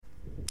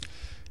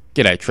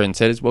G'day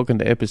trendsetters, welcome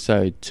to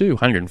episode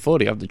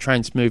 240 of the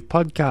Train Smooth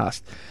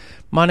podcast.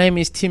 My name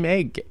is Tim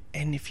Egg,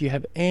 and if you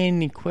have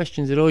any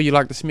questions at all you'd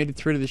like to submit it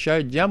through to the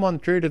show, jump on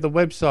through to the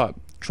website,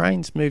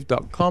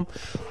 trainsmooth.com.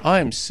 I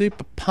am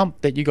super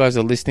pumped that you guys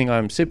are listening. I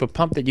am super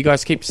pumped that you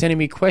guys keep sending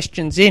me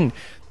questions in.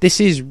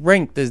 This is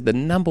ranked as the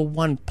number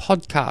one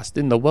podcast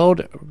in the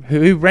world.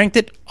 Who ranked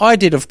it? I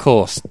did, of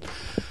course.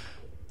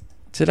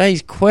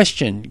 Today's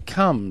question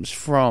comes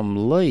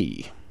from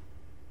Lee.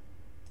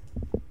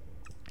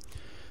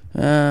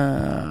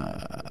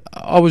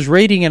 I was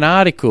reading an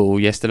article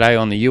yesterday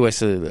on the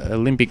US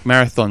Olympic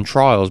marathon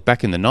trials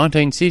back in the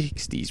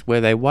 1960s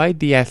where they weighed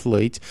the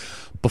athletes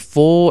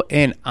before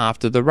and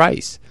after the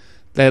race.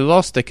 They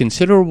lost a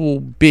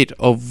considerable bit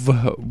of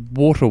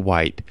water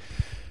weight.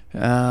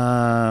 Weighed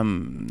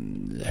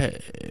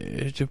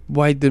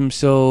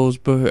themselves.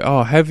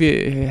 Have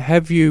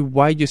you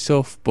weighed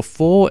yourself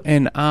before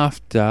and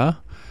after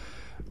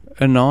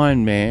an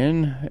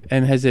Ironman,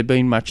 and has there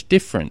been much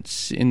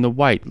difference in the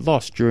weight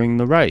lost during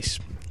the race?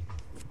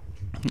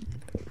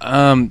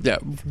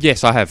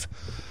 Yes, I have,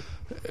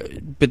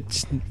 but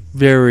it's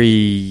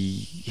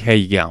very how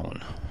you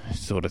going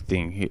sort of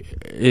thing.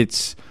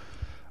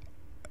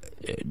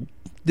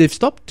 They've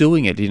stopped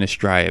doing it in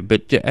Australia,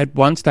 but at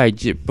one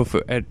stage, at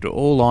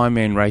all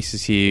Ironman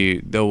races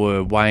here, they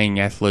were weighing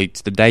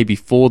athletes the day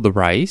before the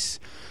race,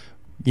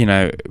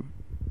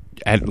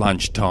 at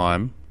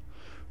lunchtime.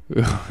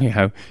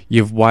 You're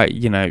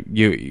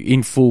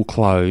in full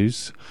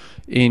clothes,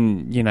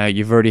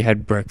 you've already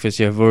had breakfast,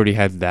 you've already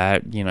had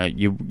that,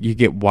 you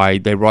get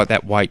weighed, they write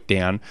that weight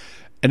down,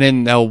 and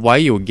then they'll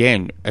weigh you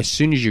again as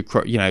soon as you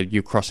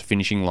cross the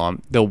finishing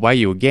line. They'll weigh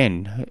you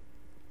again,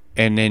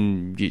 and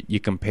then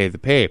you compare the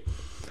pair.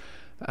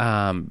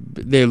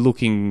 They're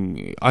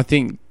looking, I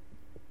think,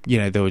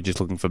 they were just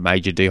looking for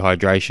major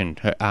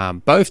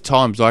dehydration. Both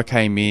times I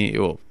came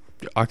in,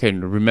 I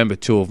can remember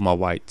two of my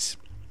weights.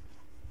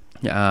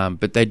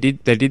 But they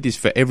did this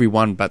for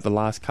everyone but the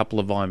last couple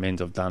of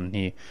Ironmans I've done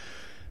here.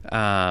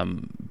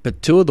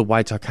 But two of the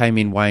weights I came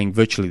in weighing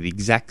virtually the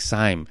exact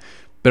same.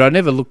 But I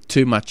never looked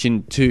too much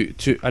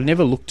I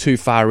never looked too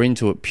far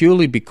into it,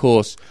 purely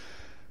because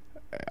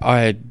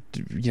I had,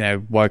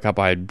 woke up,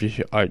 I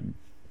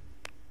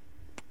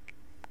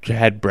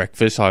had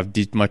breakfast, I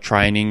did my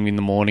training in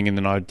the morning, and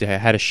then I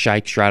had a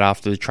shake straight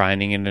after the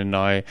training, and then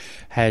I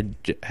had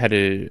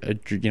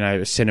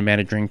a set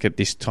amount of drink at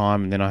this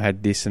time, and then I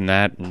had this and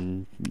that,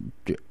 and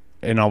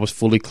I was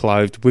fully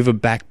clothed with a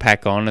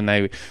backpack on, and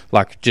they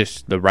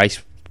just the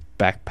race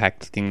backpack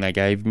thing they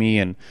gave me,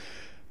 and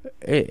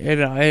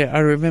I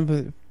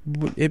remember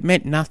it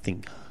meant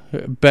nothing,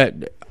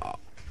 but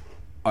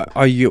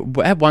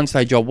at one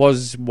stage I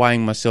was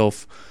weighing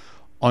myself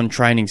on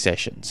training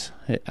sessions,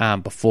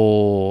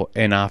 before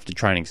and after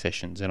training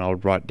sessions, and I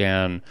would write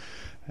down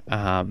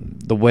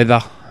the weather,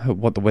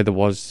 what the weather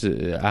was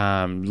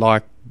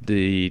like,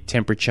 the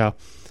temperature,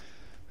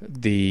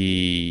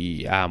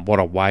 the what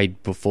I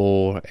weighed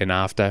before and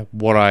after,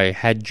 what I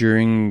had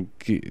during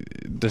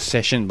the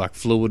session, like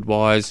fluid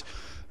wise.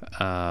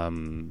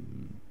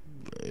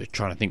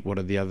 Trying to think what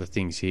are the other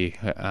things here.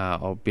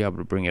 I'll be able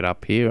to bring it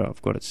up here.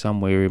 I've got it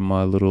somewhere in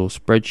my little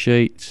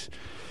spreadsheets.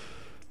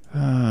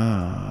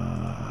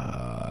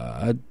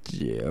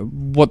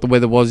 What the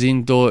weather was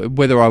indoor,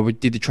 whether I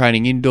did the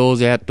training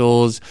indoors,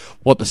 outdoors,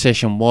 what the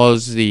session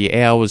was, the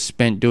hours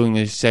spent doing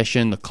the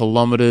session, the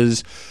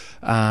kilometres,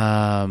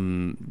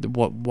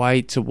 what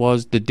weights it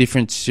was, the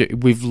difference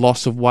with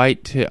loss of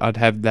weight. I'd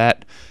have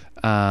that.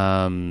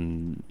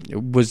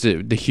 Was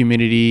it the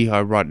humidity?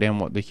 I write down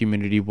what the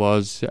humidity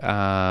was.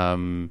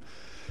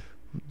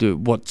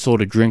 What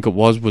sort of drink it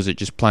was. Was it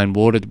just plain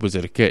water? Was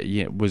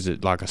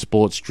it like a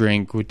sports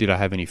drink? Did I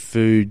have any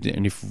food?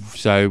 And if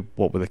so,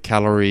 what were the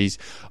calories?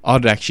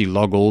 I'd actually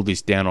log all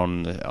this down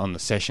on the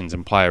sessions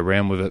and play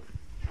around with it.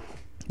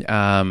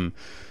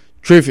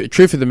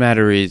 Truth of the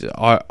matter is,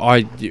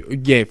 I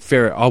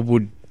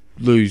would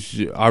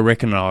lose. I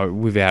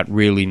reckon without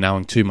really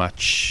knowing too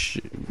much.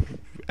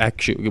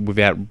 Actually,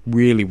 without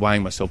really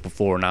weighing myself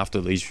before and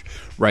after these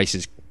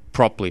races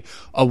properly,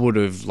 I would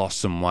have lost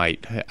some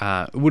weight.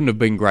 It wouldn't have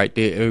been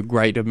a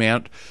great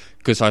amount,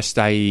 because I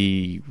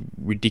stay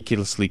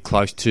ridiculously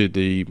close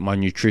to my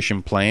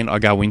nutrition plan. I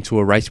go into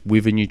a race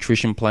with a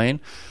nutrition plan,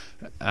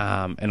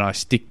 and I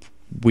stick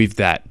with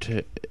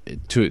that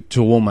to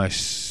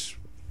almost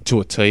to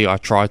a T. I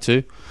try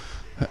to,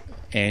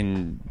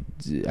 and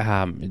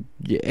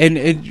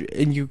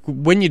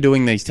when you're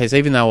doing these tests,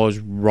 even though I was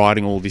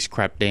writing all this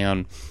crap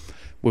down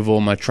with all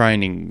my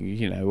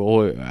training,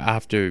 or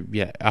after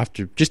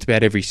just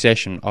about every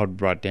session, I'd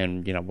write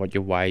down, what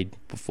you weighed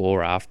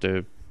before,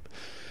 after.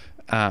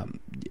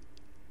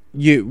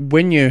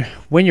 When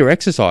you're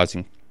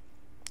exercising,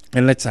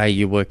 and let's say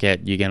you work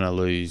out, you're going to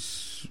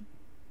lose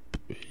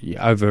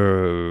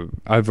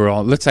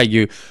overall. Let's say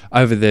you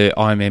over the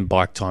Ironman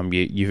bike time,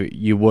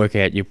 you work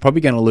out, you're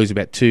probably going to lose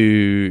about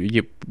 3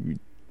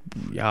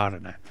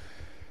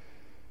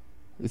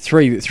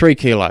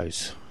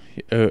 kilos.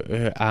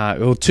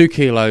 or 2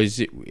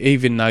 kilos,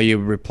 even though you're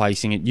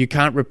replacing it. You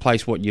can't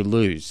replace what you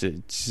lose.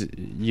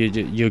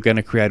 You're going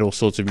to create all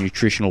sorts of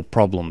nutritional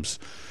problems.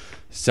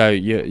 So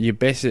your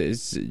best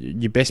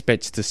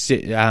bet's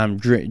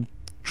to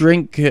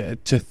drink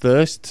to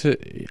thirst,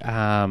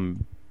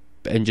 and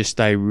just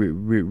stay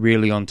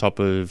really on top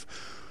of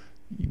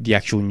the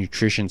actual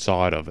nutrition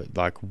side of it,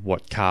 like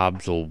what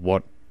carbs or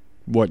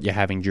what you're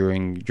having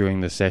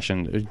during the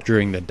session,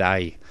 during the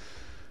day.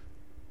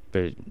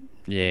 But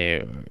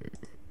yeah,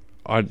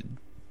 I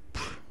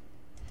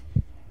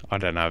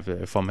don't know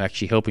if I'm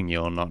actually helping you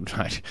or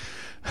not.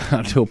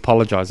 I do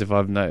apologise if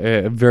I've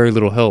very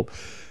little help,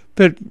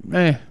 but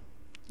I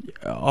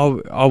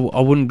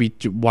wouldn't be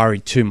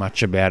worried too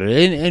much about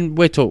it. And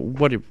we're talking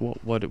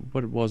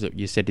what was it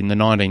you said in the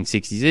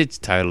 1960s? It's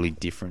totally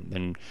different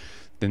than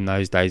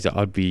those days.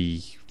 I'd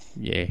be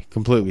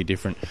completely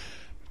different.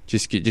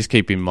 Just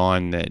keep in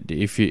mind that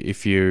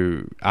if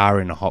you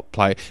are in a hot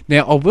plate.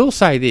 Now, I will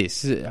say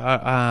this: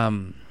 that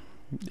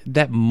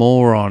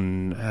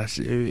moron.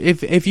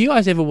 If you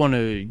guys ever want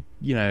to,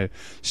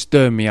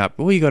 stir me up,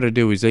 all you got to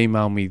do is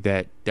email me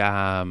that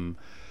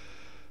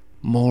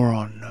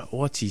moron.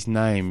 What's his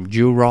name?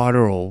 Dual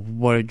Rider or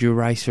what? Dual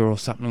Racer or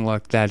something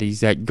like that.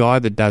 He's that guy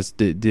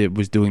that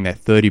was doing that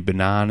 30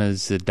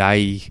 bananas a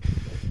day.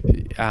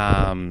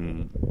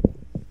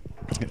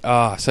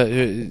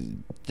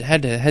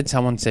 Had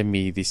someone send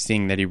me this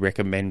thing that he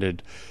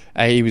recommended.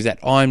 He was at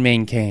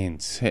Ironman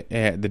Cairns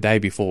the day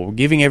before,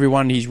 giving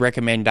everyone his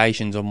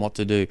recommendations on what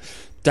to do.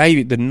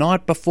 David, the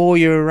night before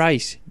your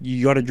race,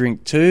 you got to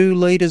drink 2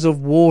 litres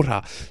of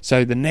water,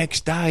 so the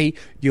next day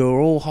you're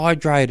all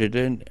hydrated.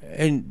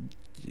 And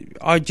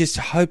I just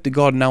hope to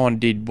God no one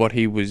did what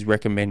he was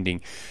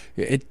recommending.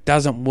 It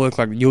doesn't work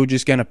like you're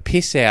just going to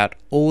piss out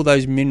all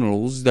those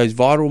minerals, those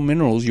vital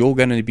minerals you're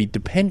going to be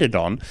dependent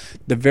on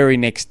the very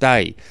next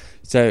day.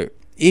 So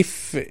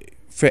if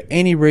for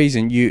any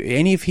reason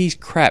any of his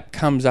crap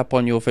comes up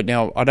on your foot,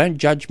 now I don't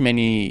judge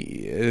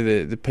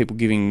many the people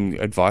giving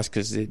advice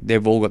because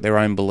they've all got their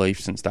own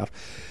beliefs and stuff.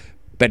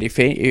 But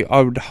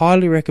I would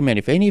highly recommend,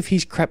 if any of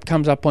his crap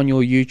comes up on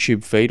your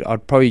YouTube feed,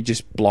 I'd probably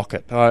just block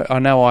it. I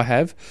know I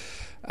have.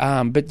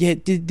 But yeah,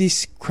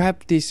 this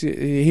crap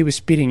he was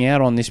spitting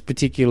out on this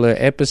particular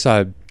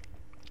episode.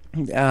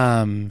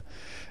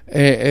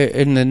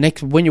 In the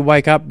next, when you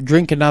wake up,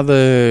 drink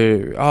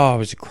another. Oh, it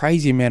was a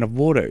crazy amount of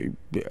water.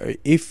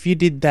 If you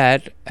did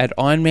that at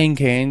Ironman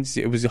Cairns,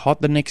 it was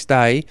hot the next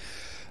day.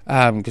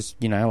 Because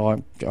I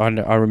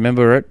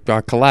remember it.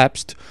 I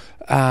collapsed.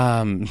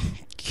 Coming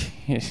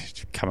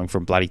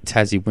from bloody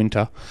Tassie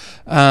winter.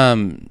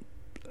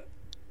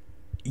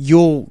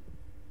 You're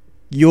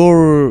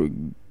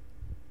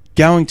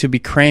going to be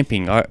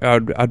cramping.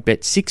 I'd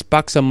bet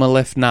 $6 on my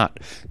left nut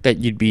that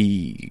you'd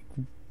be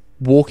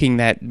walking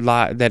that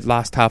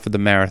last half of the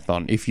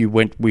marathon if you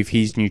went with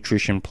his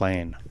nutrition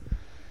plan.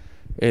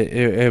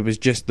 It was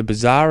just the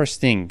bizarrest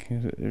thing.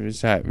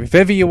 If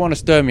ever you want to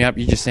stir me up,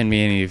 you just send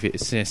me any of it.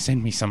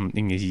 Send me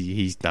something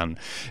he's done.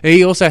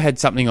 He also had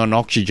something on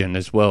oxygen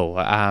as well.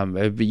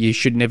 You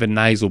should never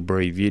nasal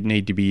breathe. You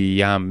need to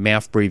be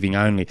mouth breathing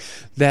only.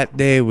 That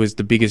there was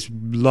the biggest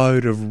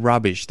load of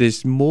rubbish.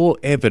 There's more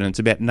evidence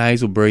about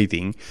nasal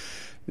breathing.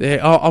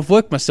 I've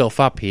worked myself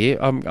up here.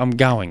 I'm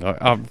going.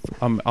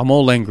 I'm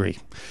all angry.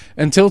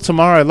 Until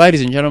tomorrow,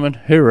 ladies and gentlemen,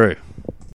 hooroo.